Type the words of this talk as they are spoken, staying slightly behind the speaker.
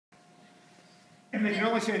And they can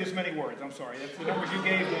only say this many words. I'm sorry. That's the numbers you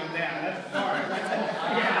gave them. Yeah, that's all right.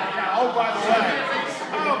 Yeah. Oh,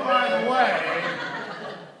 by the way,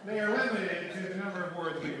 they are limited to the number of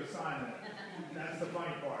words we've assigned them. That's the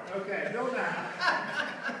funny part. Okay, go now.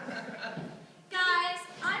 Guys,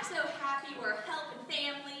 I'm so happy we're helping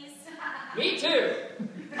families. Me too.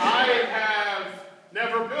 I have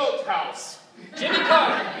never built house. Jimmy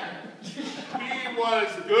Carter. He was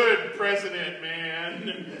good president,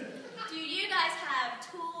 man. Do you guys have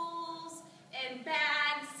tools and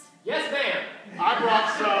bags? Yes, ma'am. I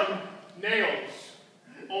brought some nails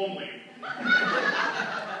only. Well,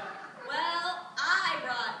 I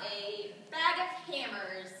brought a bag of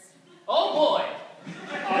hammers. Oh boy.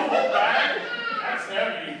 A whole bag? That's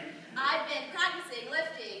heavy. I've been practicing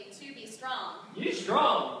lifting to be strong. You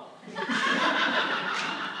strong.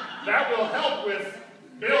 That will help with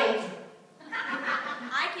build.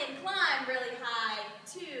 I can climb really high,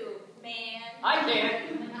 too, man. I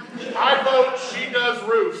can. I vote she does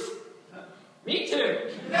roofs. Me too.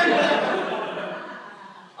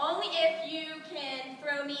 Only if you can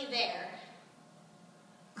throw me there.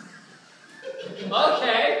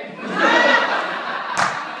 Okay.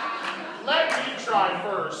 Let me try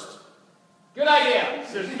first, Good idea.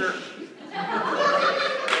 sister.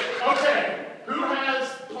 Okay, who has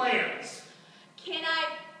plans? Can I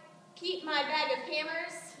keep my bag of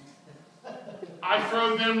hammers? I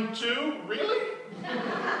throw them too? Really?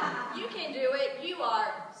 You can do it. You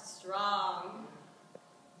are strong.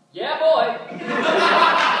 Yeah, boy.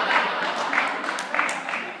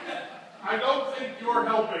 I don't think you're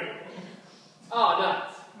helping. Oh,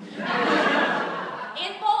 nuts.